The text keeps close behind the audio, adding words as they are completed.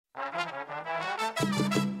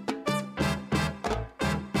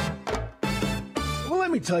Well,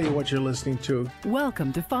 let me tell you what you're listening to.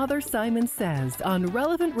 Welcome to Father Simon Says on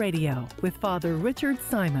Relevant Radio with Father Richard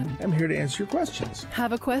Simon. I'm here to answer your questions.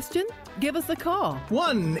 Have a question? Give us a call.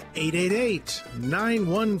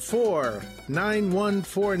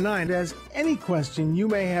 1-888-914-9149. As any question you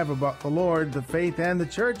may have about the Lord, the faith, and the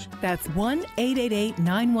church. That's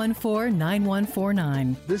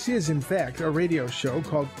 1-888-914-9149. This is, in fact, a radio show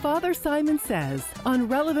called Father Simon Says on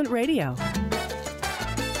Relevant Radio.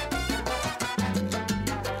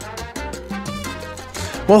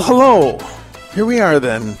 Well, hello. Here we are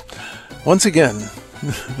then, once again,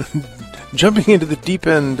 jumping into the deep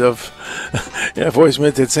end of, I've always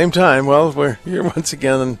meant at the same time, well, we're here once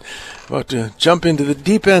again and about to jump into the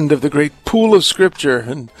deep end of the great pool of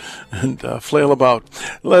Scripture and flail about.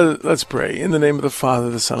 Let's pray. In the name of the Father,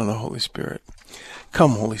 the Son, and the Holy Spirit.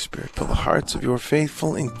 Come, Holy Spirit, fill the hearts of your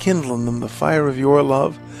faithful, and kindle in them the fire of your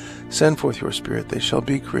love. Send forth your Spirit, they shall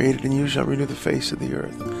be created, and you shall renew the face of the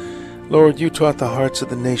earth. Lord, you taught the hearts of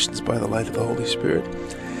the nations by the light of the Holy Spirit.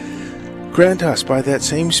 Grant us by that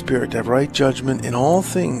same Spirit to have right judgment in all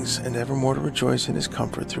things, and evermore to rejoice in his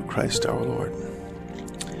comfort through Christ our Lord.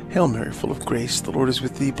 Hail Mary, full of grace, the Lord is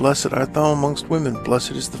with thee. Blessed art thou amongst women.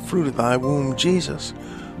 Blessed is the fruit of thy womb, Jesus.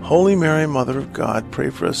 Holy Mary, Mother of God, pray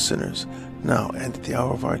for us sinners, now and at the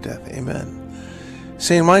hour of our death. Amen.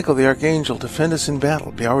 Saint Michael, the Archangel, defend us in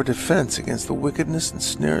battle. Be our defense against the wickedness and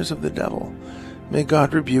snares of the devil. May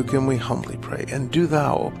God rebuke him, we humbly pray. And do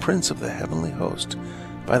thou, O Prince of the heavenly host,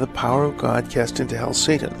 by the power of God, cast into hell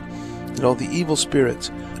Satan and all the evil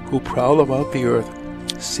spirits who prowl about the earth,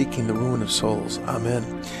 seeking the ruin of souls. Amen.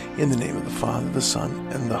 In the name of the Father, the Son,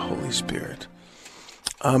 and the Holy Spirit.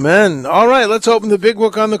 Amen. All right, let's open the big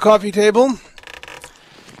book on the coffee table.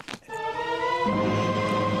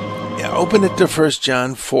 Yeah, open it to 1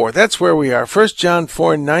 John 4. That's where we are. 1 John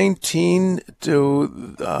 4, 19 to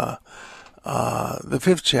the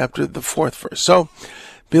 5th chapter, the 4th verse. So,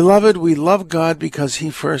 beloved, we love God because he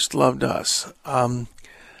first loved us. There's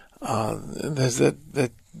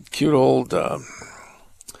that cute old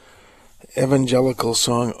evangelical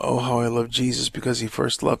song, "Oh, how I love Jesus because he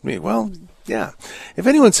first loved me." Well, yeah. If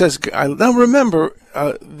anyone says, now remember,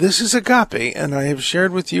 this is agape, and I have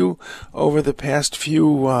shared with you over the past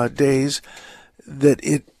few days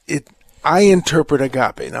that I interpret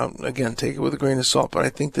agape. Now, again, take it with a grain of salt, but I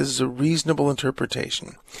think this is a reasonable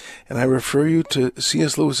interpretation. And I refer you to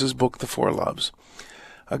C.S. Lewis's book, The Four Loves.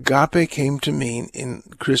 Agape came to mean, in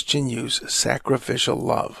Christian use, sacrificial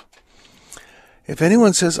love. If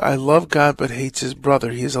anyone says, I love God but hates his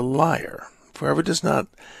brother, he is a liar. For whoever does not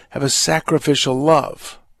have a sacrificial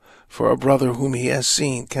love for a brother whom he has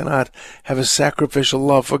seen cannot have a sacrificial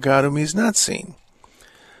love for God whom he has not seen.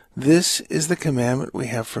 This is the commandment we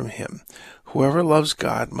have from him. Whoever loves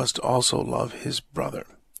God must also love his brother.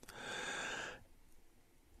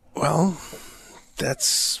 Well,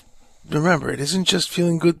 remember, it isn't just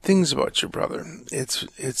feeling good things about your brother.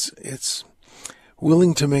 It's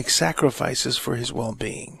willing to make sacrifices for his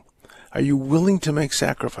well-being. Are you willing to make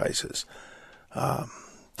sacrifices? To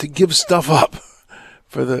give stuff up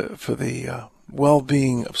for the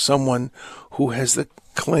well-being of someone who has the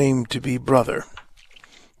claim to be brother?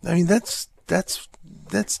 I mean, that's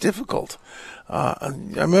difficult. I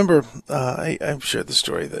remember, I've shared the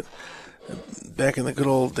story that back in the good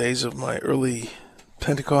old days of my early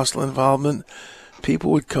Pentecostal involvement, people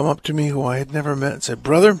would come up to me who I had never met and say,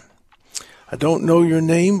 "Brother, I don't know your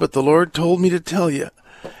name, but the Lord told me to tell you."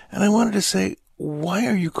 And I wanted to say, why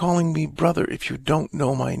are you calling me brother if you don't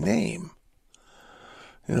know my name?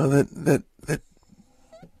 You know, that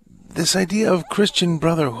this idea of Christian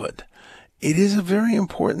brotherhood, it is a very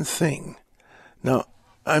important thing. Now,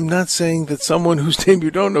 I'm not saying that someone whose name you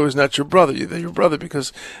don't know is not your brother. They're your brother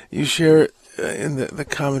because you share in the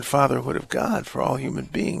common fatherhood of God for all human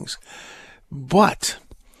beings. But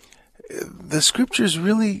the scriptures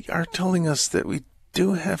really are telling us that we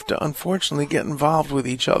do have to, unfortunately, get involved with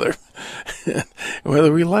each other.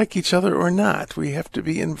 Whether we like each other or not, we have to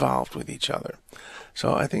be involved with each other.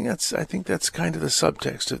 So I think that's kind of the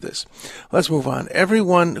subtext of this. Let's move on.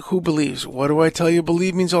 Everyone who believes. What do I tell you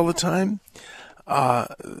believe means all the time?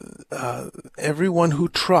 Everyone who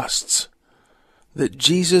trusts that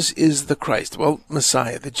Jesus is the Christ,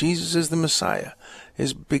 Messiah, that Jesus is the Messiah,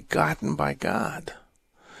 is begotten by God.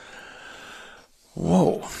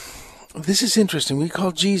 Whoa. This is interesting. We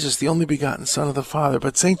call Jesus the only begotten Son of the Father,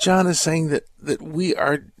 but St. John is saying that we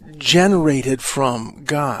are generated from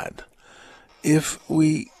God. If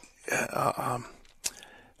we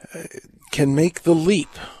can make the leap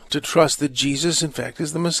to trust that Jesus, in fact,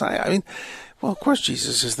 is the Messiah. I mean, well, of course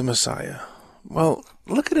Jesus is the Messiah. Well,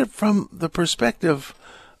 look at it from the perspective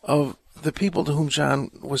of the people to whom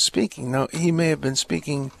John was speaking. Now, he may have been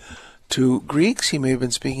speaking to Greeks, he may have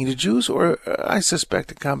been speaking to Jews, or I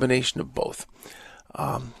suspect a combination of both.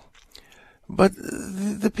 But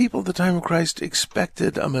the people at the time of Christ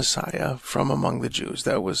expected a Messiah from among the Jews.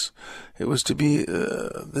 It was to be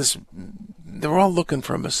this. They were all looking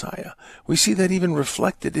for a Messiah. We see that even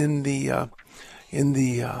reflected in the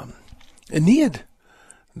Aeneid.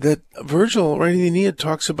 That Virgil, writing the Aeneid,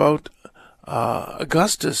 talks about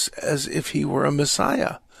Augustus as if he were a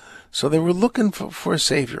Messiah. So they were looking for a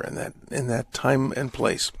savior in that time and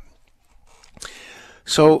place.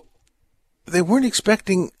 So they weren't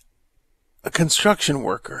expecting a construction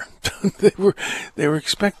worker. they were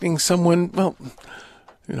expecting someone. Well,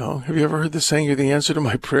 have you ever heard the saying, "You're the answer to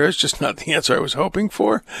my prayers, just not the answer I was hoping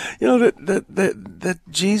for"? That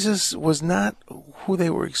Jesus was not who they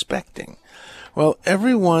were expecting. Well,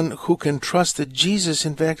 everyone who can trust that Jesus,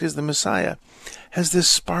 in fact, is the Messiah, has this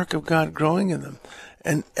spark of God growing in them.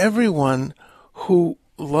 And everyone who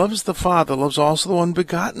loves the Father loves also the one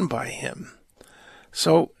begotten by him.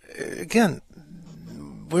 So, again,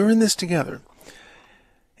 we're in this together.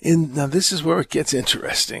 Now, this is where it gets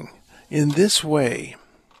interesting. In this way,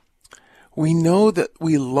 we know that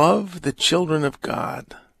we love the children of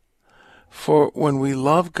God, for when we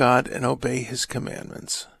love God and obey his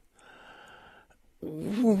commandments.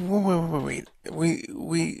 Wait.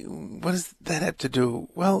 What does that have to do?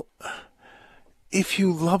 Well, if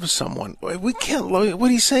you love someone, we can't love.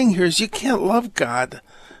 What he's saying here is you can't love God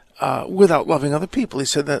without loving other people. He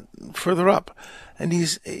said that further up, and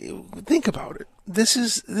think about it. This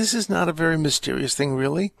is not a very mysterious thing,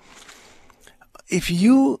 really. If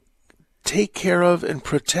you take care of and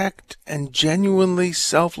protect and genuinely,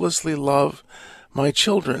 selflessly love my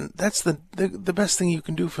children, that's the best thing you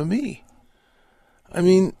can do for me. I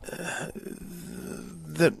mean,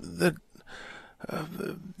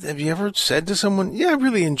 have you ever said to someone, "Yeah, I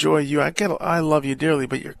really enjoy you. I love you dearly,"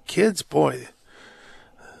 but your kids, boy,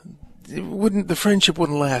 the friendship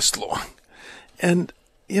wouldn't last long. And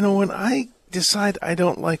when I decide I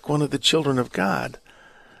don't like one of the children of God,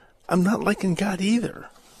 I'm not liking God either.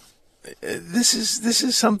 This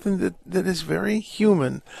is something that is very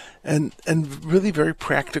human and really very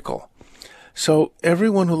practical. So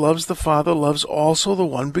everyone who loves the Father loves also the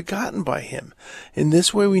one begotten by him. In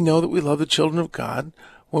this way we know that we love the children of God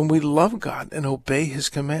when we love God and obey his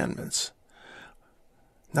commandments.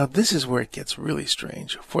 Now this is where it gets really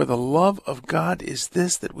strange. For the love of God is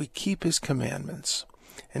this, that we keep his commandments,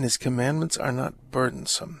 and his commandments are not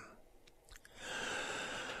burdensome.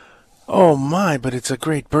 Oh my, but it's a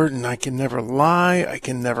great burden. I can never lie. I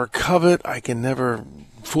can never covet. I can never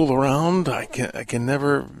fool around. I can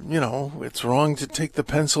never, it's wrong to take the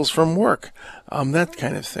pencils from work. That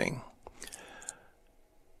kind of thing.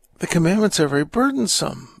 The commandments are very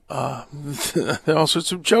burdensome. There are all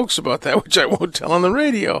sorts of jokes about that, which I won't tell on the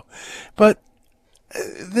radio. But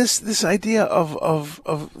this idea of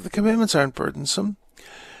the commandments aren't burdensome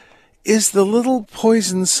is the little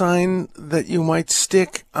poison sign that you might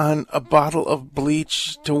stick on a bottle of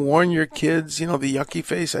bleach to warn your kids, the yucky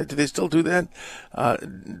face. Do they still do that?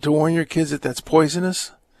 To warn your kids that that's poisonous?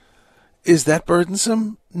 Is that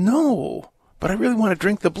burdensome? No. But I really want to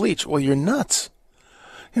drink the bleach. Well, you're nuts.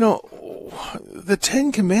 The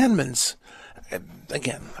 10 Commandments,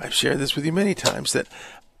 again, I've shared this with you many times, that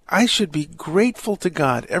I should be grateful to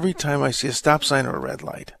God every time I see a stop sign or a red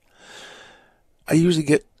light. I usually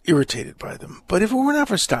get irritated by them. But if it were not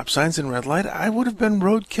for stop signs and red light, I would have been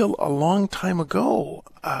roadkill a long time ago.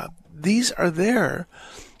 These are there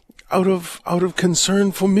out of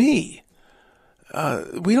concern for me.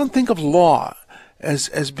 We don't think of law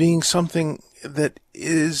as being something that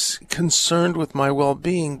is concerned with my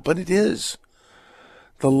well-being, but it is.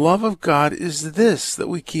 The love of God is this, that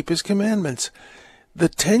we keep his commandments. The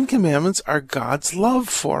 10 Commandments are God's love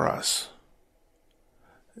for us.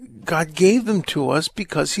 God gave them to us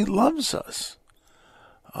because he loves us.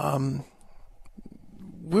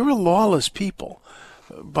 We're a lawless people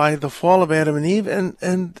by the fall of Adam and Eve,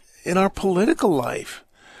 and in our political life.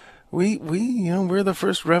 We're the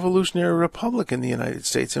first revolutionary republic in the United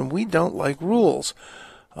States, and we don't like rules.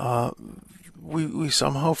 We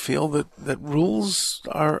somehow feel that rules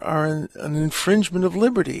are an infringement of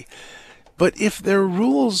liberty. But if they're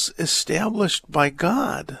rules established by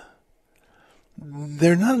God,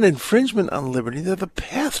 they're not an infringement on liberty, they're the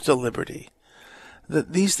path to liberty.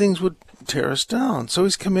 That these things would tear us down. So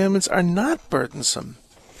his commandments are not burdensome.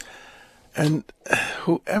 And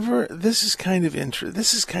this is kind of,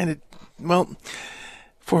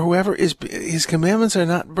 for whoever his commandments are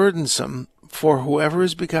not burdensome, For whoever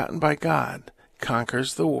is begotten by God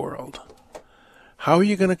conquers the world. How are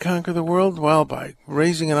you going to conquer the world? Well, by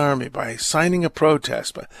raising an army, by signing a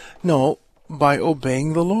protest. By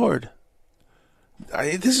obeying the Lord.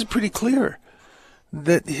 This is pretty clear,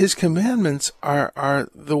 that his commandments are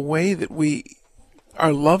the way that we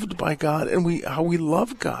are loved by God, and how we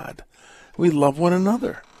love God. We love one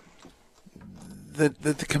another. That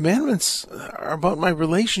the commandments are about my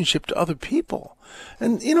relationship to other people.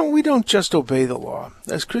 And, we don't just obey the law.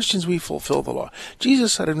 As Christians, we fulfill the law.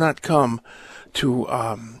 Jesus said, "I have not come to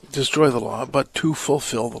destroy the law, but to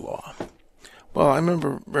fulfill the law." Well, I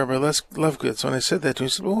remember Rabbi Lefkowitz, when I said that to him,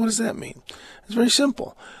 he said, "Well, what does that mean?" It's very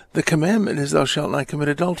simple. The commandment is, "Thou shalt not commit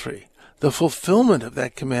adultery." The fulfillment of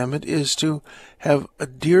that commandment is to have a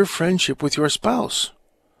dear friendship with your spouse.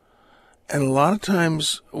 And a lot of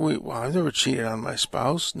times, I've never cheated on my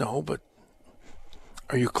spouse. No, but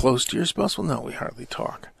are you close to your spouse? Well, no, we hardly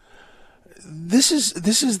talk. This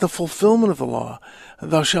is the fulfillment of the law.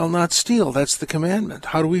 "Thou shalt not steal." That's the commandment.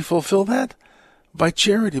 How do we fulfill that? By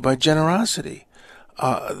charity, by generosity.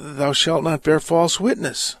 "Thou shalt not bear false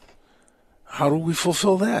witness." How do we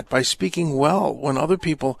fulfill that? By speaking well when other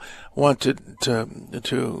people want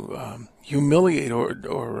to humiliate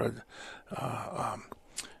or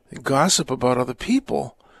gossip about other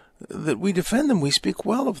people, that we defend them. We speak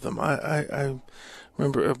well of them. I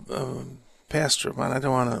remember a pastor of mine. I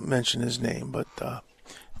don't want to mention his name, but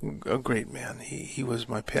a great man. He was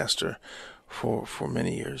my pastor for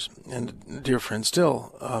many years, and a dear friend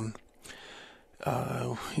still.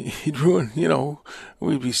 He'd ruin,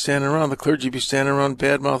 we'd be standing around, the clergy would be standing around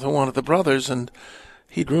bad-mouthing one of the brothers, and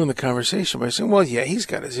he'd ruin the conversation by saying, "Well, yeah, he's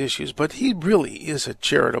got his issues, but he really is a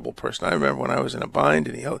charitable person." I remember when I was in a bind,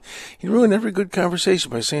 and he'd ruin every good conversation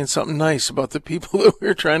by saying something nice about the people that we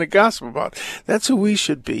were trying to gossip about. That's who we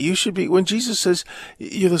should be. You should be, when Jesus says,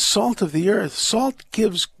 "You're the salt of the earth," salt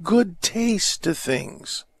gives good taste to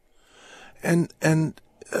things. And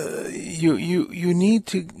you need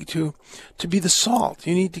to be the salt.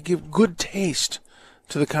 You need to give good taste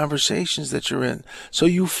to the conversations that you're in. So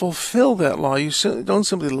you fulfill that law. You don't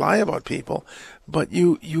simply lie about people, but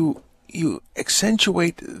you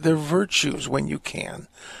accentuate their virtues when you can.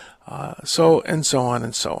 So on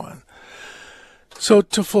and so on. So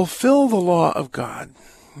to fulfill the law of God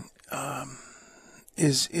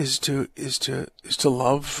is to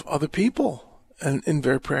love other people. And in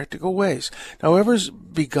very practical ways. Now, whoever's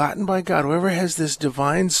begotten by God, whoever has this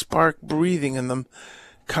divine spark breathing in them,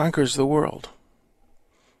 conquers the world.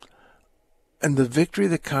 And the victory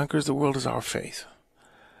that conquers the world is our faith.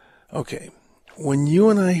 Okay, when you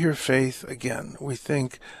and I hear faith, again, we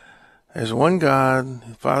think there's one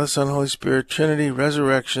God, Father, Son, Holy Spirit, Trinity,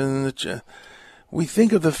 resurrection. We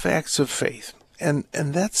think of the facts of faith, and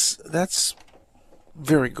that's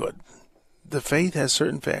very good. The faith has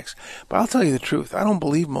certain facts. But I'll tell you the truth. I don't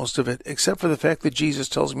believe most of it, except for the fact that Jesus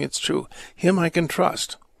tells me it's true. Him I can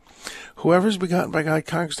trust. Whoever is begotten by God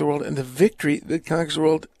conquers the world, and the victory that conquers the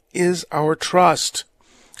world is our trust.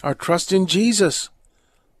 Our trust in Jesus.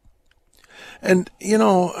 And,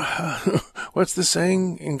 what's the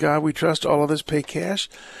saying? "In God we trust, all others pay cash."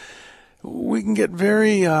 We can get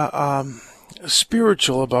very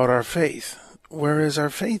spiritual about our faith, whereas our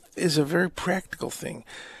faith is a very practical thing.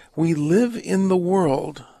 We live in the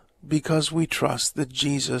world because we trust that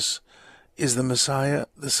Jesus is the Messiah,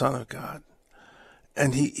 the Son of God.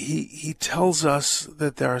 And he tells us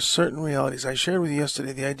that there are certain realities. I shared with you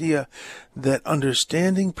yesterday the idea that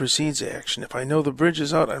understanding precedes action. If I know the bridge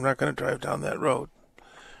is out, I'm not going to drive down that road.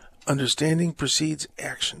 Understanding precedes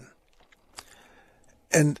action.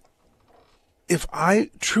 And if I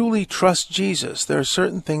truly trust Jesus, there are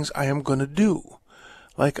certain things I am going to do.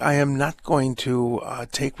 Like I am not going to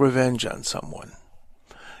take revenge on someone.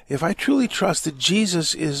 If I truly trust that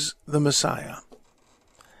Jesus is the Messiah,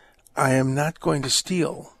 I am not going to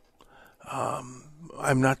steal.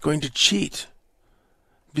 I'm not going to cheat.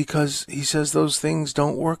 Because he says those things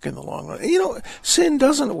don't work in the long run. Sin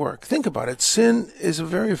doesn't work. Think about it. Sin is a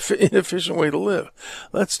very inefficient way to live.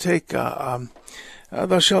 Let's take, thou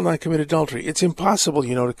shalt not commit adultery. It's impossible,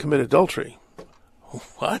 to commit adultery.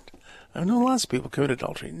 What? I know lots of people commit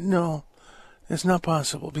adultery. No, it's not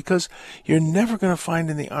possible, because you're never going to find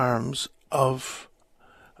in the arms of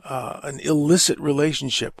an illicit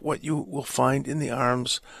relationship what you will find in the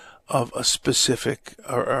arms of a specific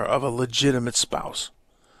or of a legitimate spouse.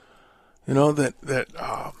 So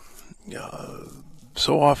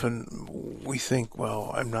often we think,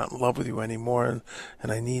 well, I'm not in love with you anymore,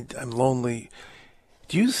 and I'm lonely.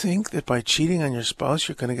 Do you think that by cheating on your spouse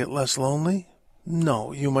you're going to get less lonely?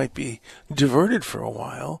 No, you might be diverted for a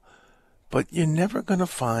while, but you're never going to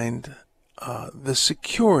find the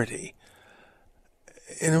security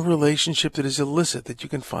in a relationship that is illicit that you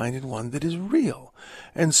can find in one that is real.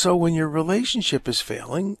 And so when your relationship is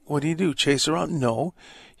failing, what do? Chase around? No.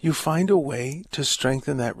 You find a way to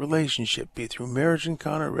strengthen that relationship, be it through marriage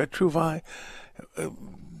encounter, retruvai,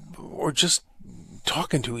 or just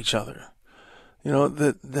talking to each other. You know,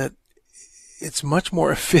 that it's much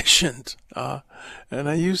more efficient, and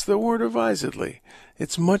I use the word advisedly,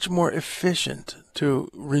 it's much more efficient to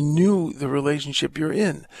renew the relationship you're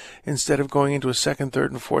in instead of going into a second,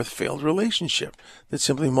 third, and fourth failed relationship that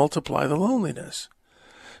simply multiply the loneliness.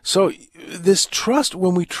 So this trust,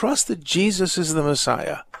 when we trust that Jesus is the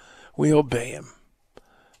Messiah, we obey him.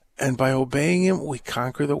 And by obeying him, we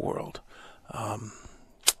conquer the world.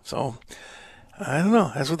 So, I don't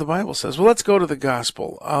know. That's what the Bible says. Well, let's go to the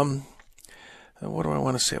gospel. What do I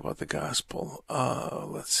want to say about the gospel?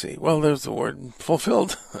 Let's see. Well, there's the word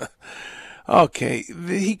fulfilled. Okay.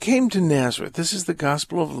 He came to Nazareth. This is the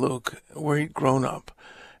Gospel of Luke, where he'd grown up.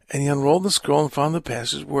 And he unrolled the scroll and found the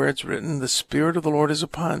passage where it's written, "The Spirit of the Lord is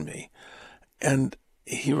upon me." And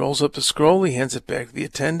he rolls up the scroll, he hands it back to the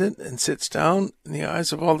attendant, and sits down, and the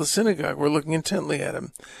eyes of all the synagogue were looking intently at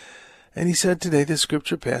him. And he said, "Today this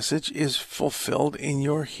scripture passage is fulfilled in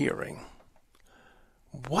your hearing."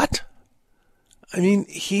 What? I mean,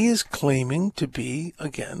 he is claiming to be,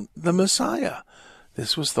 again, the Messiah.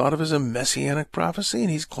 This was thought of as a messianic prophecy, and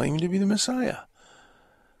he's claiming to be the Messiah.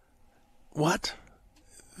 What?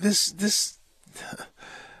 This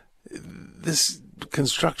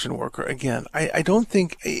construction worker, again, I don't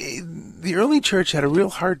think the early church had a real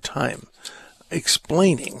hard time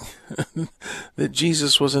explaining that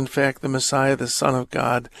Jesus was in fact the Messiah, the Son of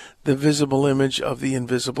God, the visible image of the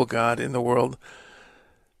invisible God in the world.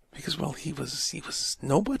 Because, well, he was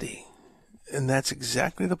nobody. And that's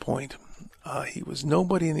exactly the point. He was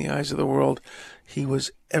nobody in the eyes of the world. He was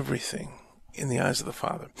everything in the eyes of the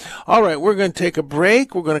Father. All right, we're going to take a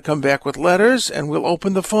break. We're going to come back with letters, and we'll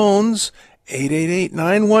open the phones.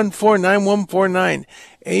 888-914-9149.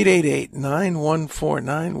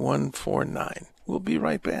 888-914-9149. We'll be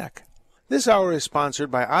right back. This hour is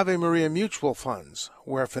sponsored by Ave Maria Mutual Funds,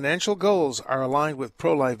 where financial goals are aligned with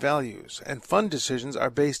pro-life values, and fund decisions are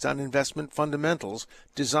based on investment fundamentals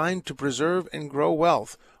designed to preserve and grow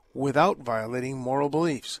wealth without violating moral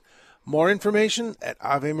beliefs. More information at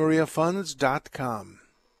AveMariaFunds.com.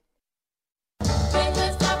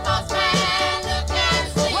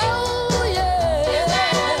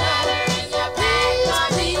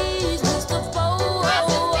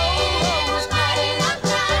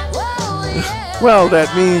 Well,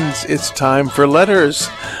 that means it's time for letters.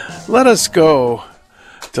 Let us go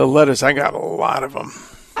to letters. I got a lot of them.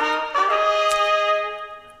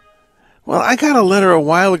 Well, I got a letter a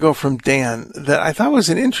while ago from Dan that I thought was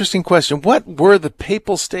an interesting question. What were the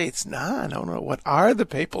papal states? I don't know. What are the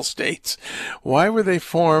papal states? Why were they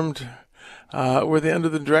formed? Were they under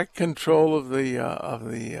the direct control of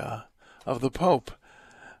the Pope?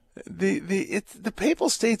 The papal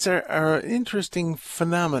states are an interesting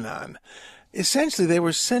phenomenon. Essentially, they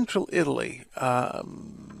were central Italy, a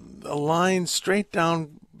line straight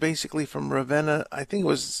down basically from Ravenna. I think it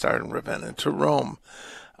was started in Ravenna to Rome.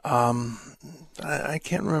 I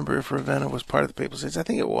can't remember if Ravenna was part of the papal states. I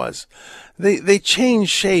think it was. They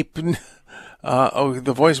changed shape.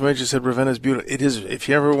 The voice major said Ravenna is beautiful. It is. If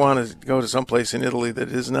you ever want to go to someplace in Italy that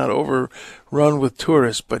is not overrun with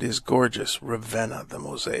tourists but is gorgeous, Ravenna, the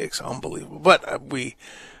mosaics, unbelievable. But we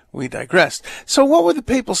digressed. So what were the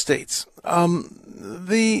papal states?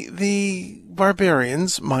 The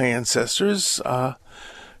barbarians, my ancestors,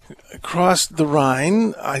 crossed the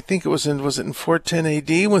Rhine. I think it was in 410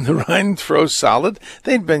 AD when the Rhine froze solid.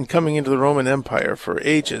 They'd been coming into the Roman Empire for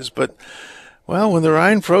ages, but, well, when the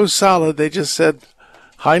Rhine froze solid, they just said,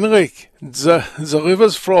 Heinrich, the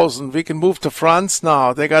river's frozen. We can move to France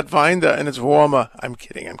now. They got wine there and it's warmer. I'm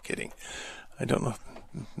kidding. I don't know.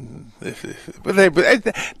 But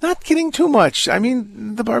not kidding too much. I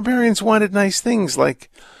mean, the barbarians wanted nice things like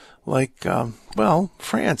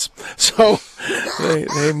France. So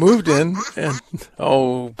they moved in, and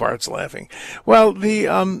Bart's laughing. Well, the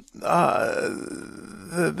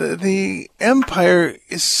empire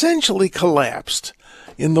essentially collapsed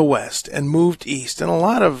in the west and moved east, and a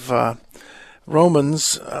lot of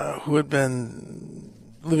Romans who had been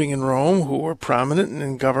living in Rome, who were prominent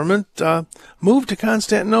in government, moved to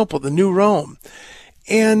Constantinople, the new Rome.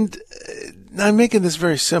 And I'm making this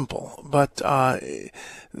very simple, but the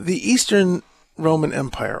Eastern Roman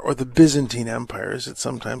Empire, or the Byzantine Empire, as it's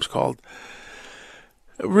sometimes called,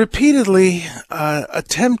 repeatedly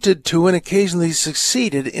attempted to and occasionally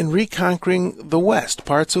succeeded in reconquering the West,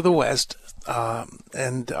 parts of the West,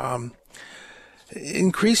 and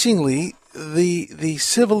increasingly the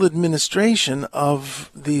civil administration of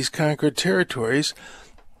these conquered territories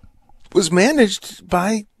was managed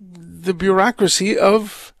by the bureaucracy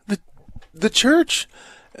of the church,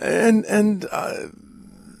 and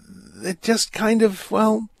it just kind of,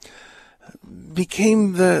 well,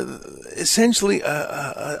 became essentially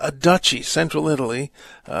a duchy, central Italy,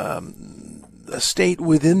 a state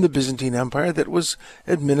within the Byzantine Empire that was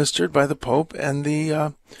administered by the Pope and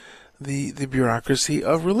the bureaucracy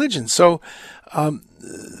of religion. So,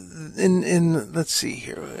 let's see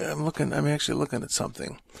here. I'm actually looking at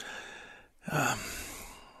something.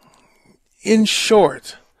 In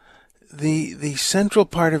short, the central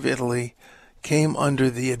part of Italy came under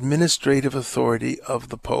the administrative authority of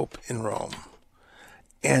the Pope in Rome.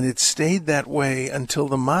 And it stayed that way until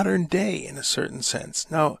the modern day, in a certain sense.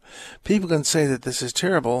 Now, people can say that this is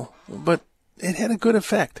terrible, but it had a good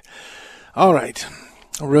effect. All right.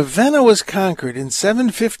 Ravenna was conquered in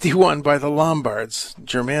 751 by the Lombards,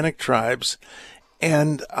 Germanic tribes,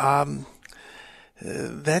 and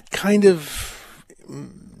that kind of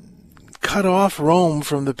cut off Rome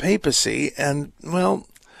from the papacy, and, well,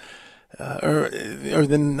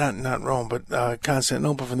 not Rome, but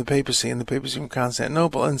Constantinople from the papacy, and the papacy from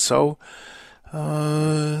Constantinople, and so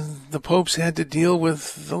the popes had to deal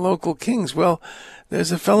with the local kings. Well,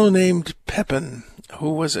 there's a fellow named Pepin,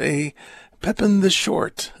 who was Pepin the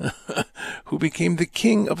Short, who became the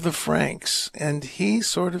king of the Franks, and he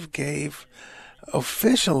sort of gave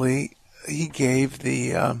the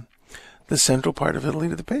central part of Italy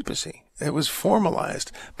to the papacy. It was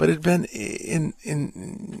formalized, but it had been in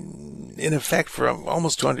effect for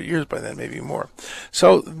almost 200 years by then, maybe more.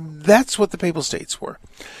 So that's what the papal states were.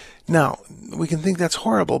 Now, we can think that's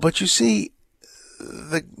horrible, but you see,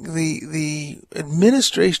 the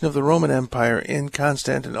administration of the Roman Empire in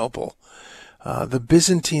Constantinople, the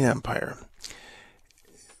Byzantine Empire,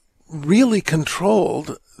 really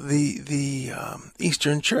controlled the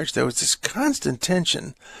Eastern Church. There was this constant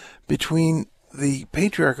tension between the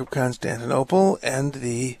Patriarch of Constantinople and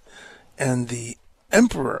the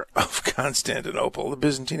Emperor of Constantinople, the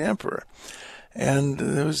Byzantine Emperor. And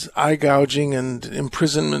there was eye gouging and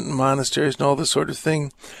imprisonment in monasteries and all this sort of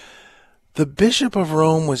thing. The Bishop of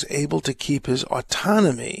Rome was able to keep his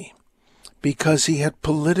autonomy because he had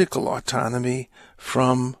political autonomy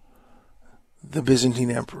from the Byzantine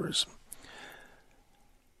emperors.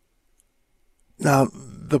 Now,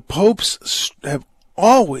 the popes have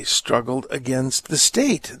always struggled against the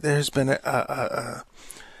state. There's been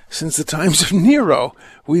since the times of Nero,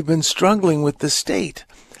 we've been struggling with the state.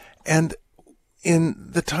 And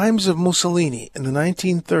in the times of Mussolini, in the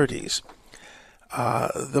 1930s,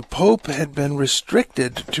 the Pope had been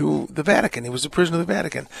restricted to the Vatican. He was a prisoner of the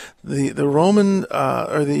Vatican. The Roman,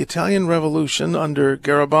 or the Italian Revolution under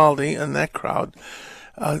Garibaldi and that crowd,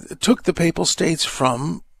 took the papal states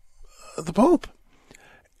from the Pope.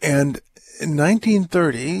 And in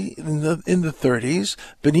 1930, in the 30s,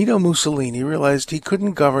 Benito Mussolini realized he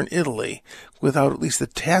couldn't govern Italy without at least the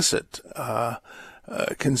tacit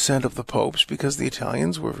consent of the popes, because the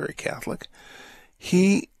Italians were very Catholic.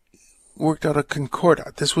 He worked out a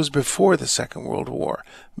concordat. This was before the Second World War.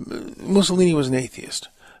 Mussolini was an atheist,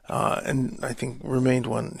 and I think remained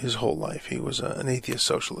one his whole life. He was an atheist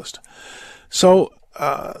socialist. So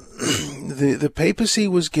the papacy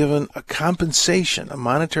was given a compensation, a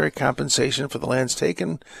monetary compensation for the lands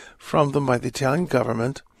taken from them by the Italian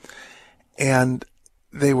government, and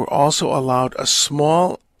they were also allowed a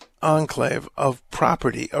small enclave of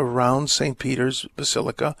property around St. Peter's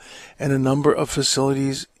Basilica and a number of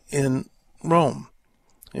facilities in Rome.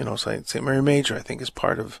 You know, St. Mary Major, I think, is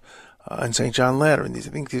part of, and St. John Lateran. I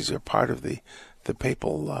think these are part of the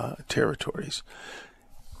papal territories.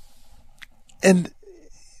 And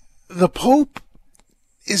the Pope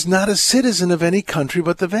is not a citizen of any country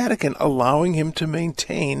but the Vatican, allowing him to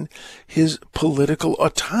maintain his political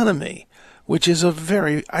autonomy, which is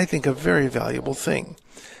I think, a very valuable thing.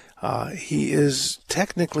 He is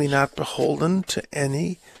technically not beholden to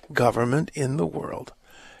any government in the world.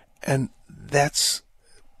 And that's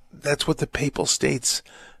what the papal states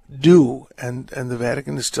do, and the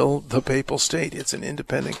Vatican is still the papal state. It's an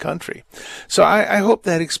independent country. So I hope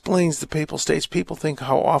that explains the papal states. People think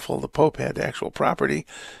how awful the Pope had actual property,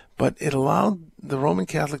 but it allowed the Roman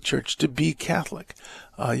Catholic Church to be Catholic.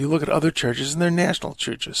 You look at other churches, and they're national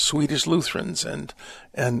churches, Swedish Lutherans and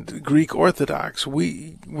Greek Orthodox.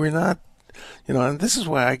 We're not, and this is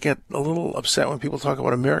why I get a little upset when people talk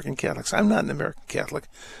about American Catholics. I'm not an American Catholic.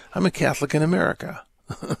 I'm a Catholic in America.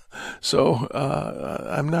 So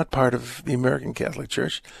I'm not part of the American Catholic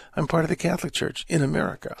Church. I'm part of the Catholic Church in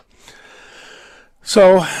America.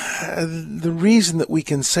 So the reason that we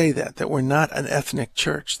can say that we're not an ethnic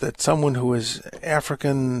church, that someone who is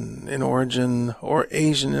African in origin or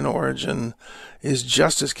Asian in origin is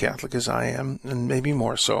just as Catholic as I am, and maybe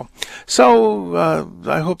more so. So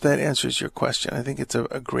I hope that answers your question. I think it's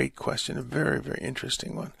a great question, a very, very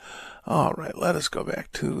interesting one. All right, let us go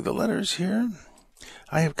back to the letters here.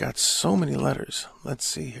 I have got so many letters. Let's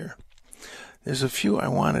see here. There's a few I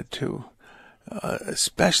wanted to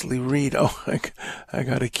especially read. Oh, I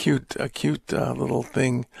got a cute little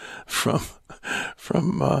thing from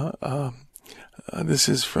this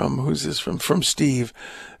is from, who's this from? From Steve.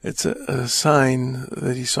 It's a sign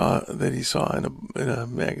that he saw in a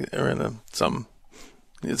mag, or in a some.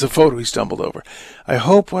 It's a photo he stumbled over. I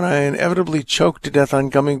hope when I inevitably choke to death on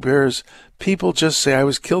gummy bears, people just say I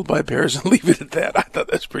was killed by bears and leave it at that. I thought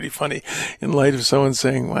that's pretty funny in light of someone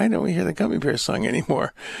saying, why don't we hear the gummy bear song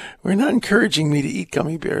anymore? We're not encouraging me to eat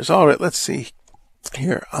gummy bears. All right, let's see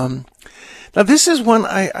here. Now this is one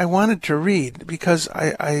I wanted to read because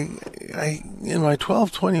I in my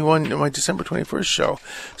 12/21, in my December 21st show,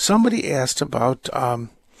 somebody asked about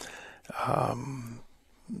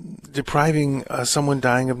depriving someone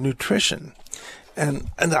dying of nutrition, and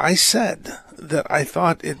I said that I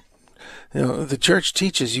thought it, the church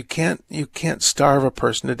teaches you can't starve a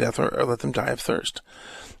person to death or let them die of thirst,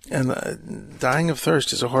 and dying of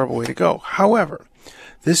thirst is a horrible way to go. However,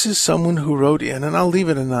 this is someone who wrote in, and I'll leave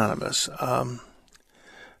it anonymous, that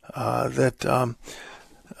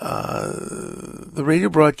the radio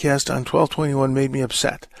broadcast on 12/21 made me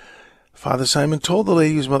upset. Father Simon told the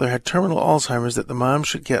lady whose mother had terminal Alzheimer's that the mom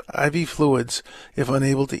should get IV fluids if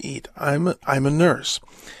unable to eat. I'm a nurse.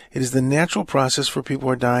 It is the natural process for people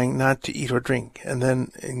who are dying not to eat or drink. And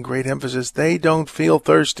then, in great emphasis, they don't feel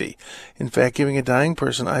thirsty. In fact, giving a dying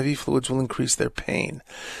person IV fluids will increase their pain.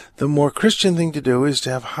 The more Christian thing to do is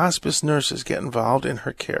to have hospice nurses get involved in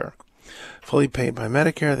her care. Fully paid by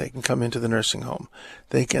Medicare, they can come into the nursing home.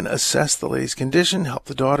 They can assess the lady's condition, help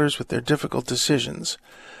the daughters with their difficult decisions.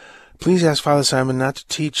 Please ask Father Simon not to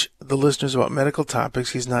teach the listeners about medical topics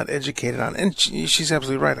he's not educated on. And she's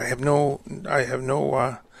absolutely right. I have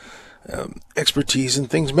no expertise in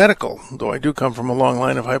things medical, though I do come from a long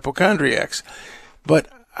line of hypochondriacs. But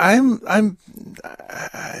I have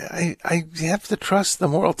to trust the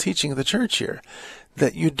moral teaching of the church here,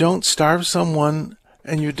 that you don't starve someone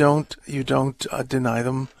and you don't deny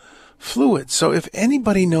them fluids. So if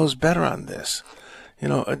anybody knows better on this,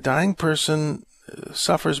 a dying person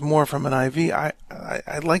suffers more from an IV.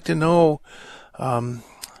 I'd like to know,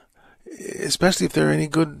 especially if there are any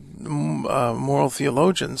good moral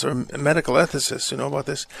theologians or medical ethicists who know about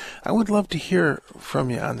this. I would love to hear from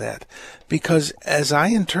you on that, because as I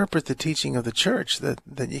interpret the teaching of the church,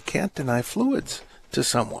 that you can't deny fluids to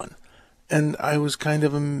someone, and I was kind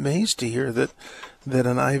of amazed to hear that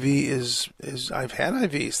an IV is I've had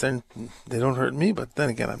IVs, then they don't hurt me, but then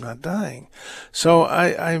again, I'm not dying. So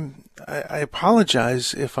I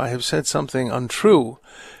apologize if I have said something untrue,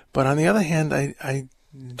 but on the other hand, I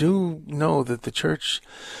do know that the church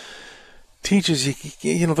teaches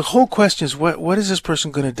the whole question is what is this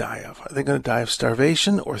person going to die of? Are they going to die of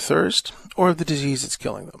starvation or thirst or of the disease that's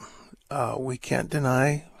killing them? We can't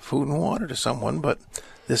deny food and water to someone, but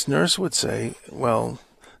this nurse would say, well,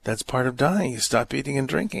 that's part of dying. You stop eating and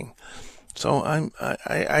drinking. So I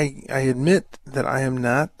admit that I am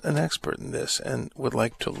not an expert in this and would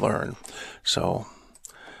like to learn. So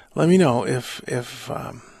let me know if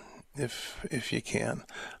you can.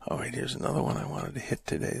 Oh wait, here's another one I wanted to hit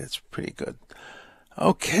today. That's pretty good.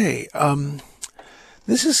 Okay,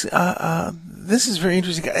 this is very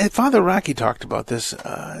interesting. Father Rocky talked about this.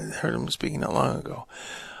 I heard him speaking not long ago.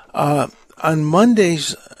 On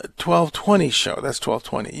Monday's 12:20 show, that's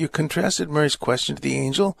 12:20, you contrasted Mary's question to the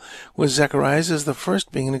angel with Zechariah's as the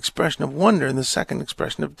first being an expression of wonder and the second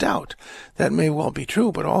expression of doubt. That may well be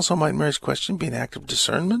true, but also might Mary's question be an act of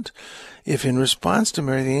discernment? If in response to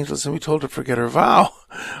Mary the angel is simply told to forget her vow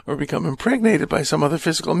or become impregnated by some other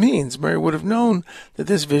physical means, Mary would have known that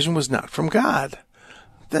this vision was not from God.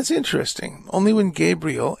 That's interesting. Only when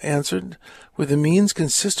Gabriel answered with a means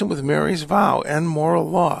consistent with Mary's vow and moral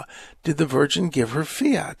law did the Virgin give her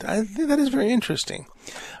fiat. I think that is very interesting.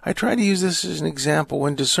 I try to use this as an example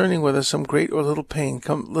when discerning whether some great or little plan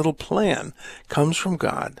comes from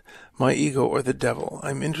God, my ego, or the devil.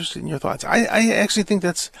 I'm interested in your thoughts. I actually think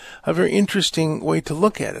that's a very interesting way to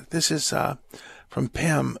look at it. This is from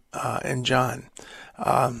Pam and John.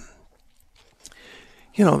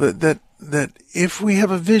 that if we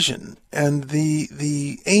have a vision and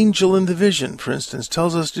the angel in the vision, for instance,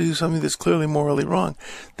 tells us to do something that's clearly morally wrong,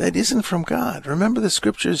 that isn't from God. Remember, the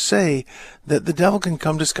scriptures say that the devil can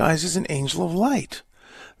come disguised as an angel of light.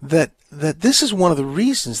 That this is one of the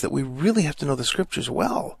reasons that we really have to know the scriptures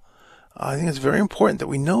well. I think it's very important that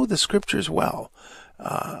we know the scriptures well.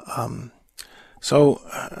 So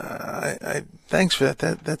I thanks for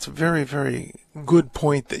that. That's a very, very good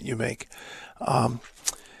point that you make. And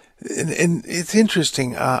it's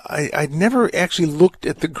interesting. I'd never actually looked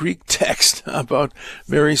at the Greek text about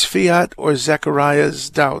Mary's fiat or Zechariah's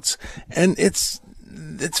doubts, and it's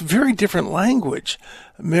very different language.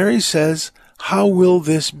 Mary says, "How will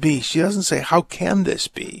this be?" She doesn't say, "How can this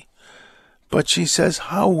be?" But she says,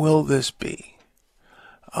 "How will this be?"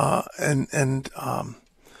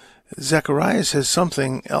 Zechariah says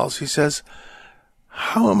something else. He says,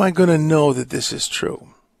 "How am I going to know that this is true?"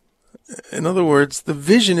 In other words, the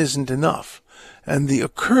vision isn't enough, and the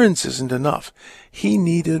occurrence isn't enough. He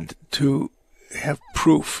needed to have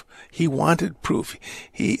proof. He wanted proof.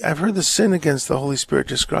 I've heard the sin against the Holy Spirit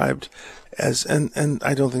described as, and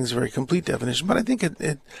I don't think it's a very complete definition, but I think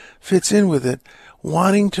it fits in with it,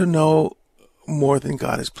 wanting to know more than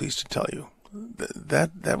God is pleased to tell you.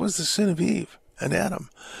 That was the sin of Eve and Adam.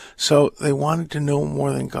 So they wanted to know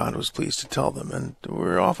more than God was pleased to tell them, and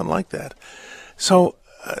we're often like that. So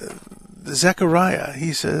Zechariah,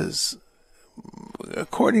 he says,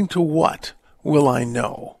 according to what will I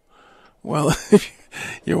know? Well,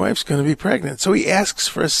 your wife's going to be pregnant. So he asks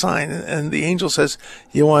for a sign, and the angel says,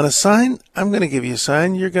 "You want a sign? I'm going to give you a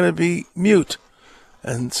sign. You're going to be mute."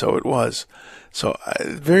 And so it was. So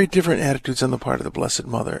very different attitudes on the part of the Blessed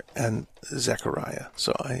Mother and Zechariah.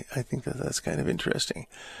 So I think that's kind of interesting.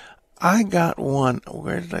 I got one.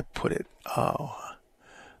 Where did I put it? Oh,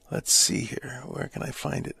 let's see here. Where can I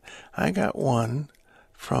find it? I got one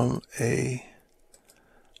from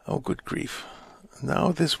oh, good grief.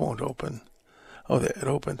 Now this won't open. Oh, there, it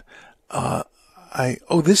opened.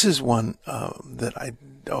 This is one that I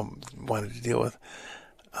wanted to deal with.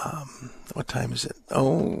 What time is it?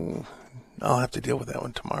 Oh, I'll have to deal with that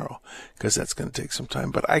one tomorrow because that's going to take some time.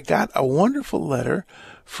 But I got a wonderful letter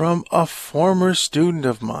from a former student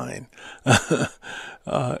of mine.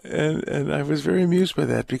 And I was very amused by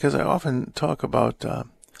that because I often talk about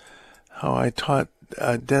how I taught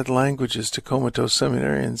dead languages to comatose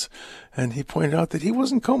seminarians, and he pointed out that he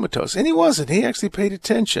wasn't comatose, and he wasn't. He actually paid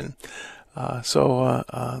attention. So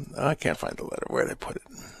I can't find the letter. Where did I put it?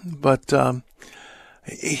 But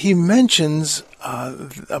he mentions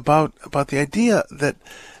about the idea that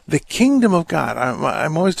the kingdom of God,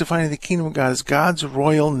 I'm always defining the kingdom of God as God's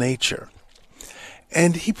royal nature.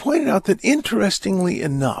 And he pointed out that, interestingly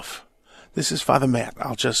enough, this is Father Matt.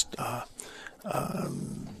 I'll just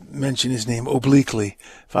mention his name obliquely.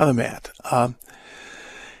 Father Matt.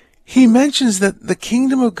 He mentions that the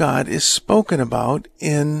kingdom of God is spoken about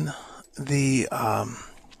in the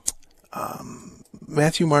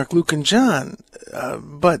Matthew, Mark, Luke, and John,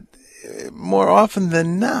 but more often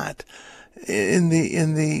than not, in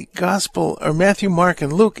the Gospel, or Matthew, Mark,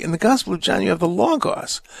 and Luke, in the Gospel of John, you have the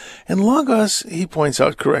Logos. And Logos, he points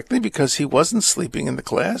out correctly, because he wasn't sleeping in the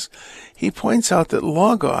class, he points out that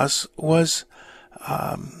Logos was,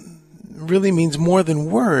 really means more than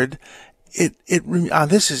word. Here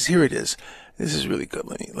it is. This is really good.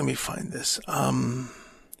 Let me find this.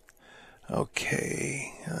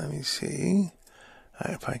 Okay, let me see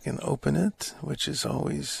if I can open it, which is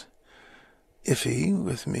always iffy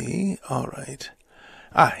with me. All right.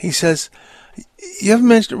 He says, you haven't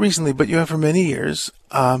mentioned it recently, but you have for many years,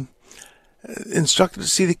 instructed to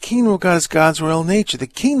see the kingdom of God as God's royal nature. The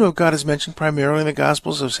kingdom of God is mentioned primarily in the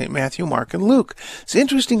Gospels of St. Matthew, Mark, and Luke. It's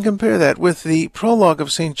interesting to compare that with the prologue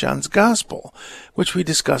of St. John's Gospel, which we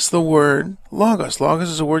discuss the word logos. Logos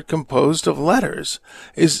is a word composed of letters,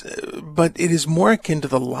 but it is more akin to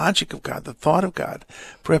the logic of God, the thought of God,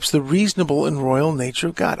 perhaps the reasonable and royal nature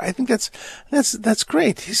of God. I think that's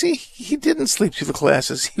great. You see, he didn't sleep through the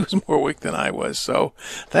classes. He was more awake than I was. So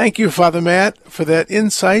thank you, Father Matt, for that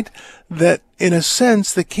insight that, in a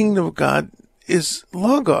sense, the kingdom of God is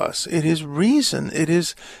logos. It is reason. It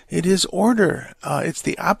is order. It's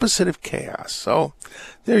the opposite of chaos. So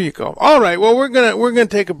there you go. All right. Well, we're gonna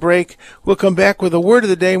take a break. We'll come back with a word of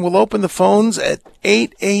the day, and we'll open the phones at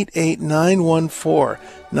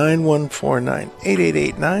 888-914-9149.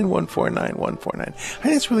 888-914-9149. I think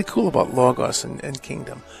that's really cool about logos and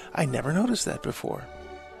kingdom. I never noticed that before.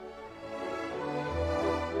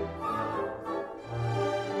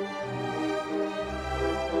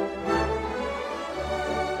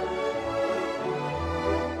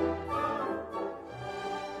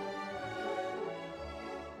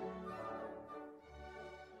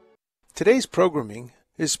 Today's programming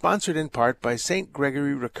is sponsored in part by St.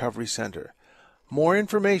 Gregory Recovery Center. More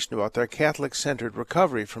information about their Catholic-centered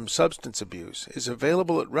recovery from substance abuse is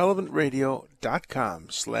available at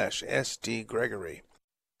relevantradio.com/stgregory.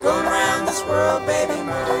 Going around this world, baby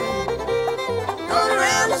mine. Going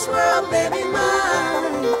around this world, baby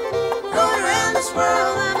mine. Going around this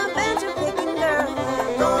world, I'm a banjo picking girl.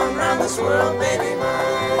 Going around this world, baby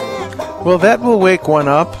mine. Well, that will wake one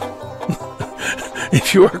up.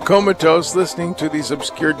 If you are comatose listening to these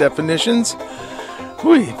obscure definitions,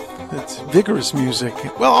 it's vigorous music.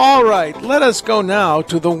 Well, all right, let us go now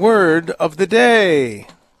to the word of the day.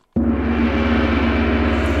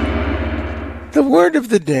 The word of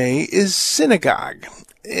the day is synagogue.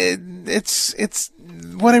 It's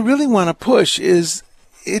what I really want to push is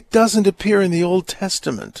it doesn't appear in the Old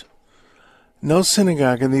Testament. No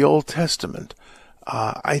synagogue in the Old Testament.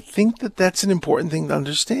 I think that's an important thing to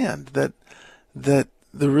understand, that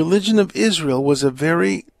the religion of Israel was a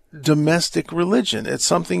very domestic religion. It's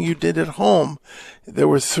something you did at home. There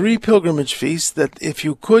were 3 pilgrimage feasts that if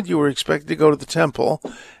you could, you were expected to go to the temple.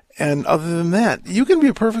 And other than that, you can be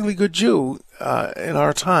a perfectly good Jew in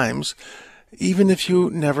our times, even if you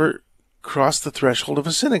never crossed the threshold of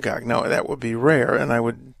a synagogue. Now, that would be rare, and I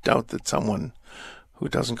would doubt that someone who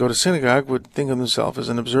doesn't go to synagogue would think of themselves as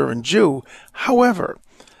an observant Jew. However,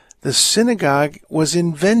 the synagogue was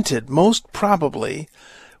invented most probably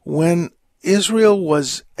when Israel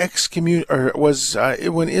was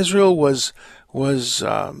when Israel was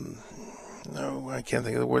I can't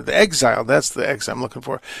think of the word, the exile. That's the exile I'm looking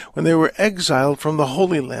for. When they were exiled from the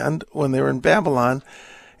Holy Land, when they were in Babylon,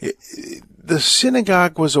 the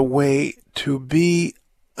synagogue was a way to be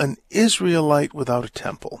an Israelite without a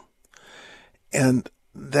temple. And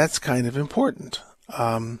that's kind of important.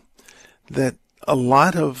 That a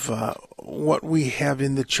lot of what we have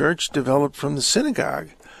in the church developed from the synagogue.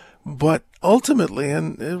 But ultimately,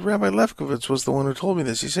 and Rabbi Lefkowitz was the one who told me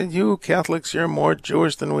this, he said, you Catholics, you're more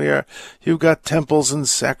Jewish than we are. You've got temples and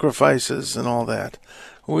sacrifices and all that.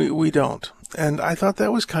 We don't. And I thought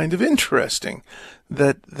that was kind of interesting,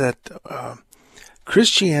 that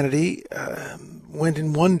Christianity went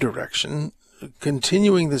in one direction,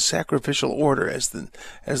 continuing the sacrificial order as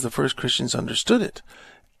the first Christians understood it.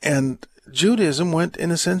 And Judaism went,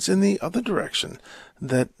 in a sense, in the other direction,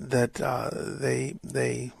 that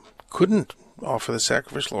they couldn't offer the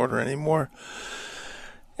sacrificial order anymore.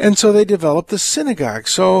 And so they developed the synagogue.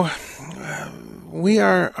 So we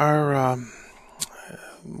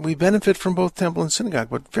we benefit from both temple and synagogue.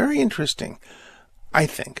 But very interesting, I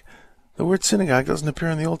think, the word synagogue doesn't appear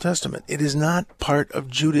in the Old Testament. It is not part of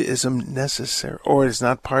Judaism necessarily, or it is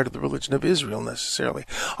not part of the religion of Israel necessarily.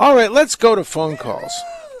 All right, let's go to phone calls.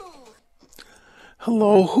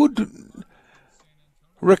 Hello,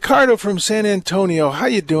 Ricardo from San Antonio. How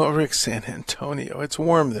you doing, Rick? San Antonio. It's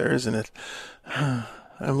warm there, isn't it? I'm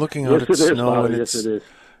looking out at snow, and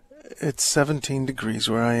it's 17 degrees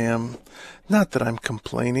where I am. Not that I'm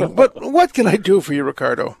complaining, but what can I do for you,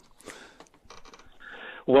 Ricardo?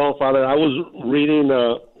 Well, Father, I was reading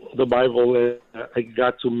the Bible, and I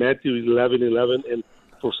got to Matthew 11:11, and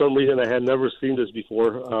for some reason I had never seen this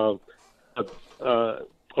before,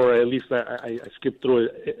 or at least I skipped through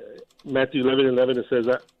it. Matthew 11:11, it says,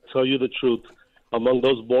 "I tell you the truth, among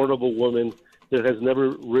those born of a woman, there has never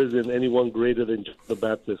risen anyone greater than John the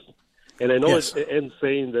Baptist." And I know it ends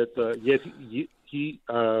saying that yet he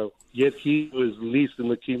who is least in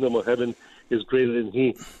the kingdom of heaven is greater than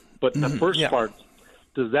he. But the first part,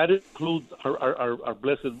 does that include our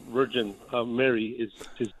Blessed Virgin Mary? Is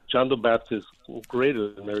John the Baptist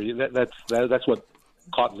greater than Mary? That's what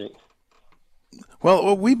caught me. Well,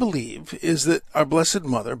 what we believe is that our Blessed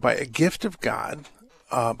Mother, by a gift of God,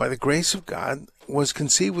 by the grace of God, was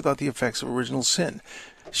conceived without the effects of original sin.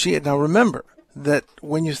 Now remember that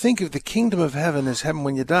when you think of the kingdom of heaven as heaven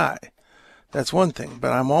when you die, that's one thing.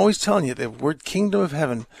 But I'm always telling you, the word kingdom of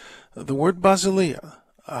heaven, the word basileia,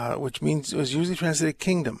 which was usually translated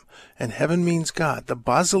kingdom, and heaven means God, the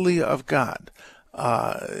basileia of God.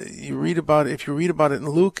 If you read about it in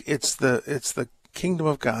Luke, it's the kingdom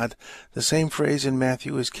of God. The same phrase in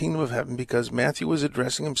Matthew is kingdom of heaven, because Matthew was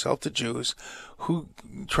addressing himself to Jews who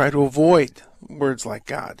try to avoid words like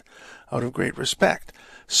God out of great respect.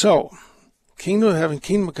 So, kingdom of heaven,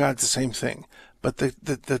 kingdom of God is the same thing. But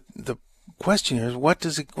the question here is,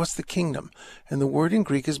 what's the kingdom? And the word in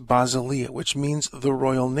Greek is basileia, which means the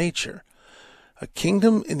royal nature. A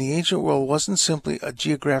kingdom in the ancient world wasn't simply a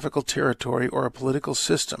geographical territory or a political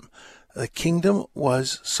system. A kingdom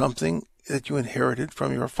was something that you inherited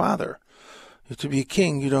from your father. To be a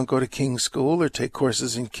king, you don't go to king's school or take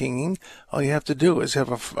courses in kinging. All you have to do is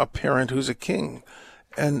have a parent who's a king.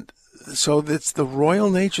 And So it's the royal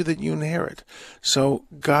nature that you inherit. So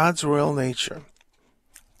God's royal nature.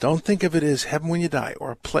 Don't think of it as heaven when you die or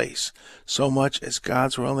a place so much as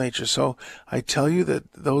God's royal nature. So I tell you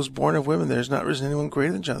that those born of women, there's not risen anyone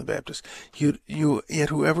greater than John the Baptist. Yet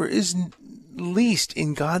whoever is least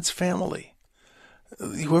in God's family,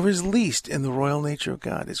 whoever is least in the royal nature of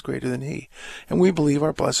God is greater than he. And we believe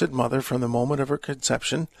our Blessed Mother, from the moment of her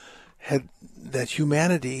conception, had that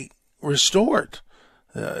humanity restored.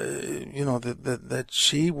 That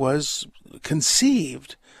she was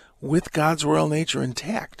conceived with God's royal nature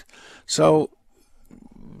intact. So,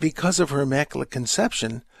 because of her immaculate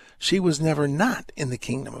conception, she was never not in the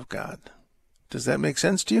kingdom of God. Does that make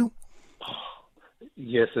sense to you?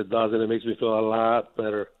 Yes, it does, and it makes me feel a lot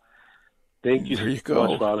better. Thank you so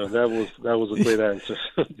much, Father. That was a great answer.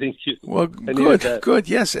 Thank you. Well, good,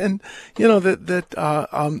 yes, and that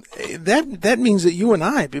means that you and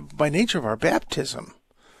I, by nature of our baptism,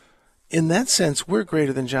 in that sense, we're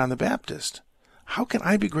greater than John the Baptist. How can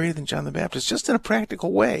I be greater than John the Baptist? Just in a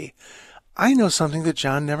practical way. I know something that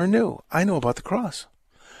John never knew. I know about the cross.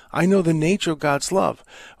 I know the nature of God's love.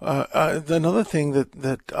 Another thing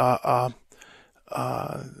that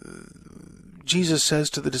Jesus says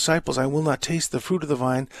to the disciples, I will not taste the fruit of the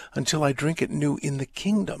vine until I drink it new in the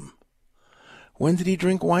kingdom. When did he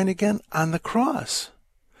drink wine again? On the cross.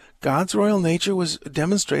 God's royal nature was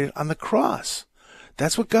demonstrated on the cross.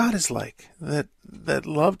 That's what God is like, that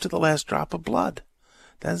love to the last drop of blood.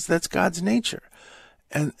 That's God's nature.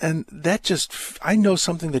 And that just, I know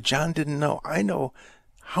something that John didn't know. I know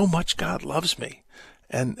how much God loves me.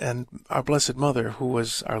 And our Blessed Mother, who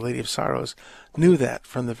was Our Lady of Sorrows, knew that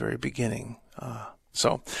from the very beginning.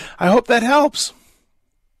 So I hope that helps.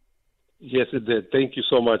 Yes, it did. Thank you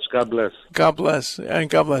so much. God bless. God bless. And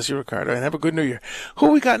God bless you, Ricardo. And have a good New Year.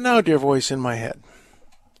 Who we got now, dear voice in my head?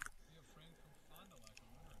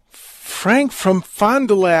 Frank from Fond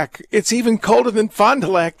du Lac. It's even colder than Fond du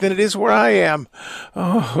Lac than it is where I am.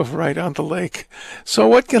 Oh, right on the lake. So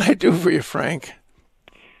what can I do for you, Frank?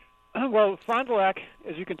 Well, Fond du Lac,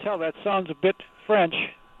 as you can tell, that sounds a bit French,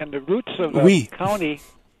 and the roots of the county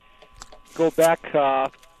go back,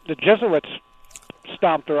 the Jesuits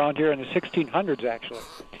stomped around here in the 1600s, actually.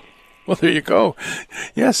 Well, there you go.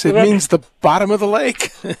 Yes, it means the bottom of the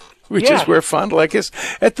lake. Which is where Fond du Lac is,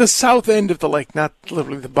 at the south end of the lake, not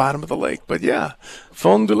literally the bottom of the lake, but yeah,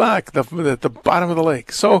 Fond du Lac, the bottom of the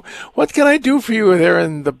lake. So what can I do for you there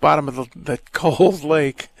in the bottom of that cold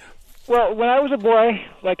lake? Well, when I was a boy,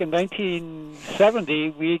 like in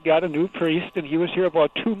 1970, we got a new priest, and he was here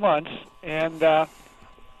about 2 months, and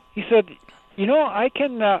he said, I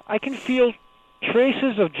can feel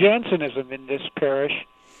traces of Jansenism in this parish.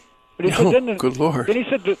 But he said, good Lord. Then he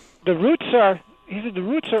said the roots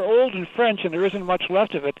are old and French, and there isn't much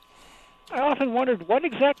left of it. I often wondered, what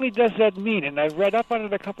exactly does that mean? And I've read up on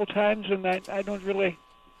it a couple times, and I don't really...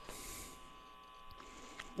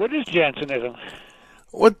 What is Jansenism?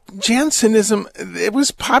 What Jansenism, it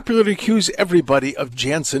was popular to accuse everybody of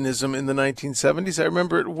Jansenism in the 1970s. I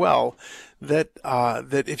remember it well, that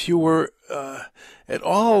if you were at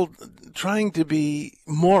all trying to be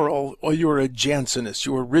moral, or you were a Jansenist,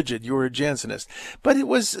 you were rigid, you were a Jansenist. But it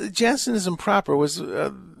was, Jansenism proper was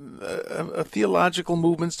a theological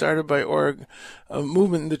movement started by, or a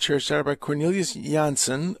movement in the church started by Cornelius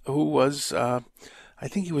Jansen, who was... I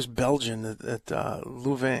think he was Belgian at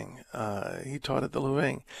Louvain. He taught at the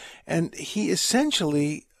Louvain. And he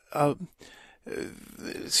essentially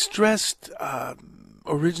stressed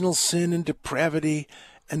original sin and depravity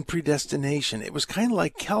and predestination. It was kind of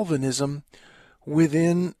like Calvinism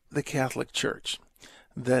within the Catholic Church,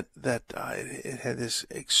 that it had this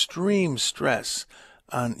extreme stress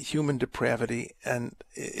on human depravity, and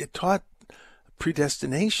it taught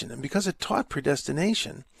predestination. And because it taught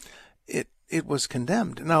predestination, it was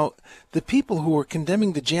condemned. Now, the people who were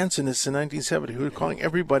condemning the Jansenists in 1970, who were calling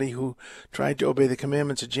everybody who tried to obey the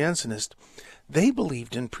commandments a Jansenist, they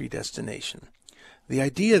believed in predestination. The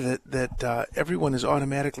idea that everyone is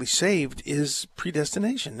automatically saved is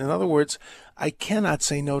predestination. In other words, I cannot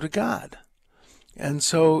say no to God. And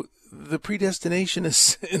so the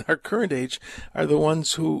predestinationists in our current age are the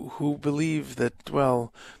ones who believe that,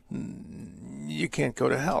 well, you can't go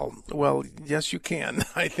to hell. Well, yes, you can.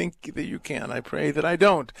 I think that you can. I pray that I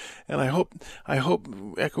don't. And I hope,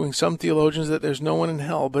 echoing some theologians, that there's no one in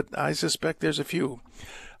hell, but I suspect there's a few.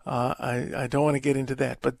 I don't want to get into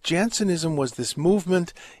that. But Jansenism was this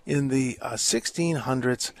movement in the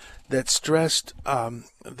 1600s that stressed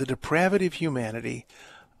the depravity of humanity,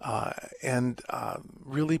 and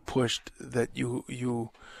really pushed that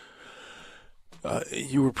you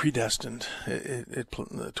you were predestined. It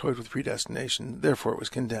toyed with predestination. Therefore, it was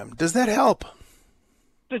condemned. Does that help?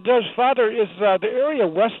 It does, Father. Is the area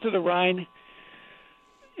west of the Rhine,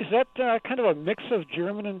 is that kind of a mix of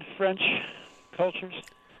German and French cultures?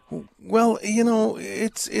 Well,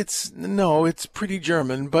 it's pretty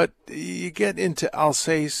German, but you get into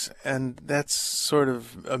Alsace, and that's sort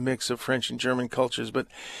of a mix of French and German cultures. But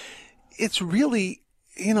it's really,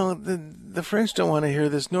 the French don't want to hear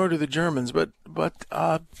this, nor do the Germans. But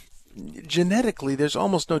genetically, there's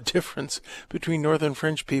almost no difference between Northern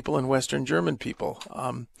French people and Western German people.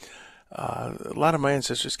 A lot of my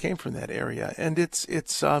ancestors came from that area, and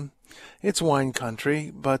it's wine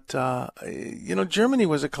country, but Germany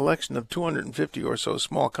was a collection of 250 or so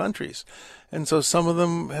small countries, and so some of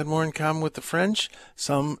them had more in common with the French,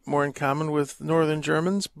 some more in common with Northern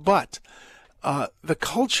Germans, but the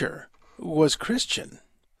culture was Christian.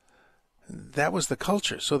 That was the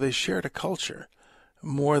culture, so they shared a culture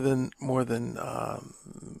more than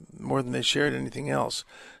they shared anything else.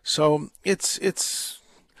 So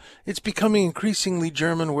it's becoming increasingly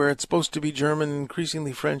German where it's supposed to be German, and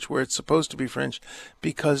increasingly French where it's supposed to be French,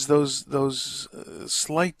 because those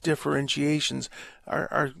slight differentiations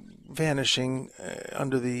are vanishing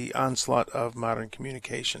under the onslaught of modern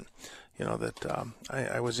communication.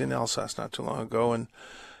 I was in Alsace not too long ago, and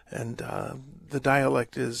the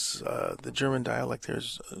dialect is the German dialect there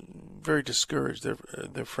is very discouraged. They're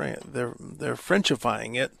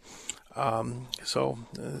Frenchifying it.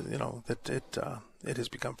 It has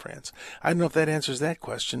become France. I don't know if that answers that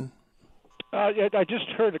question. I just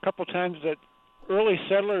heard a couple times that early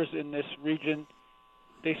settlers in this region,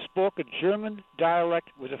 they spoke a German dialect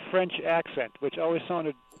with a French accent, which always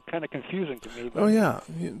sounded kind of confusing to me. Oh yeah,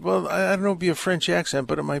 well I don't know, it'd be a French accent,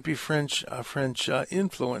 but it might be French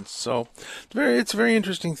influence. So it's a very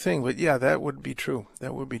interesting thing. But yeah, that would be true.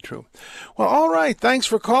 That would be true. Well, all right. Thanks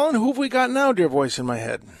for calling. Who have we got now, dear voice in my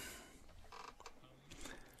head?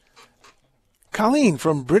 Colleen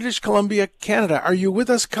from British Columbia, Canada. Are you with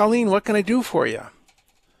us, Colleen? What can I do for you?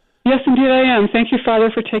 Yes, indeed I am. Thank you, Father,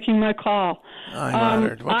 for taking my call. I'm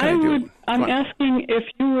honored. What can I do? I'm asking if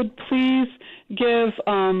you would please give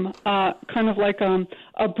kind of like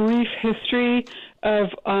a brief history of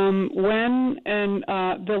when and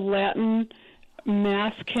the Latin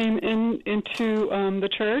Mass came into the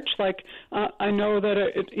church. Like I know that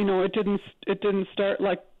it didn't start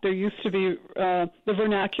like there used to be the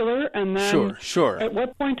vernacular, and then sure. At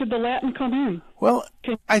what point did the Latin come in? Well,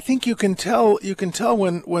 I think you can tell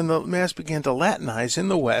when the Mass began to Latinize in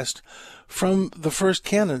the West from the first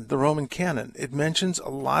canon, the Roman canon. It mentions a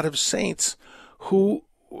lot of saints who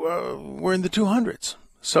were in the 200s.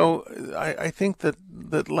 So I think that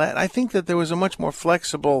there was a much more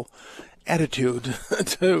flexible attitude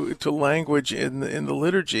to language in the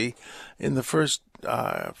liturgy in the first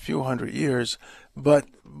few hundred years. But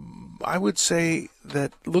I would say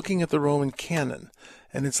that looking at the Roman canon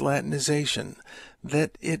and its Latinization,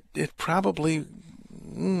 that it probably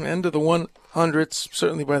end of the 100s,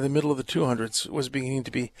 certainly by the middle of the 200s, was beginning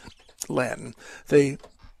to be Latin. They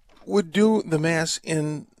would do the Mass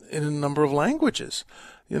in a number of languages.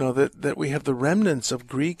 That we have the remnants of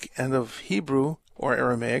Greek and of Hebrew or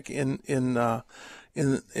Aramaic in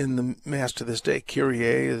the Mass to this day. Kyrie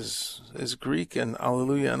is Greek, and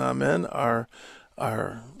Alleluia and Amen are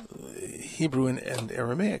Hebrew and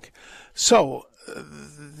Aramaic. So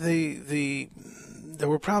there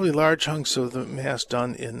were probably large chunks of the Mass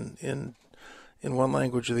done in one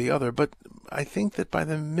language or the other, but I think that by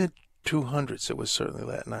the mid-200s it was certainly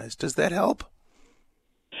Latinized. Does that help?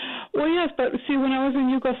 Well, yes, but see, when I was in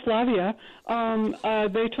Yugoslavia,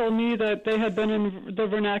 they told me that they had been in the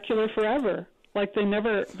vernacular forever. Like they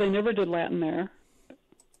never did Latin there.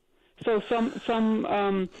 So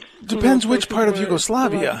some depends which part of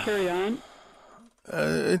Yugoslavia. Carry on.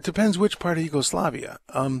 It depends which part of Yugoslavia.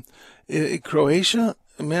 In Croatia,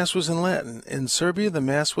 the Mass was in Latin. In Serbia, the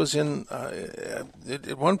Mass was in.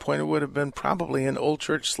 At one point, it would have been probably in Old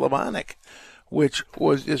Church Slavonic, which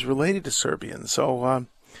is related to Serbian. So.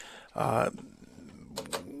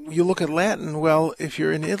 You look at Latin, well, if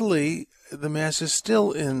you're in Italy, the Mass is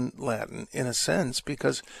still in Latin in a sense,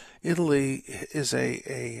 because Italy is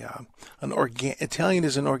Italian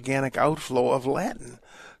is an organic outflow of Latin.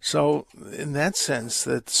 So in that sense,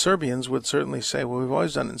 that Serbians would certainly say, well, we've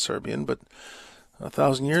always done it in Serbian, but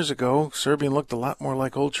 1,000 years ago, Serbian looked a lot more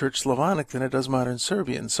like Old Church Slavonic than it does modern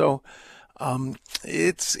Serbian. So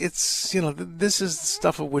it's this is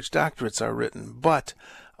stuff of which doctorates are written, but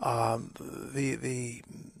the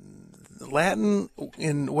Latin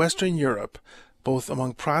in Western Europe both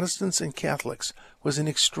among Protestants and Catholics, was an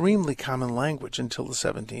extremely common language until the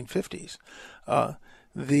 1750s.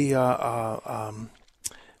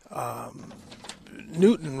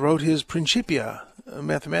 Newton wrote his Principia,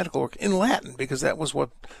 mathematical work, in Latin, because that was what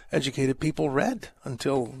educated people read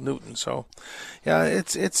until Newton. So, yeah,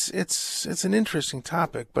 it's an interesting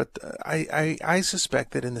topic, but I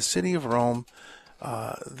suspect that in the city of Rome,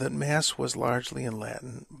 that Mass was largely in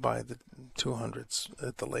Latin by the 200s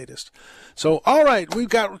at the latest. So, all right, we've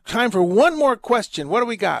got time for one more question. What do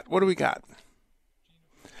we got?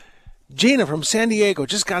 Gina from San Diego,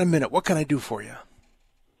 just got a minute. What can I do for you?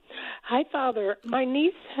 Hi, Father. My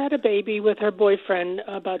niece had a baby with her boyfriend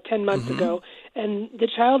about 10 months ago, and the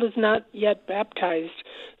child is not yet baptized.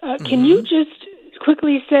 Can you just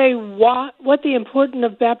quickly say what the importance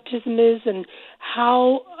of baptism is and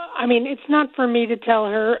how? I mean, it's not for me to tell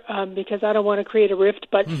her because I don't want to create a rift,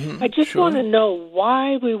 but I just want to know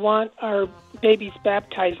why we want our babies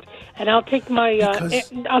baptized, and I'll take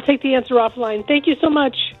I'll take the answer offline. Thank you so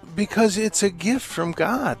much. Because it's a gift from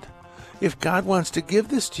God. If God wants to give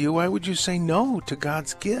this to you, why would you say no to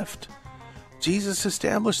God's gift? Jesus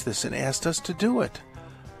established this and asked us to do it.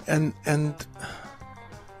 And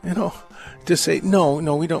you know, to say, no,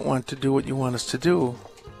 we don't want to do what you want us to do,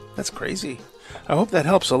 that's crazy. I hope that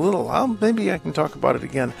helps a little. Maybe I can talk about it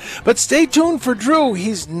again. But stay tuned for Drew.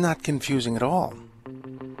 He's not confusing at all.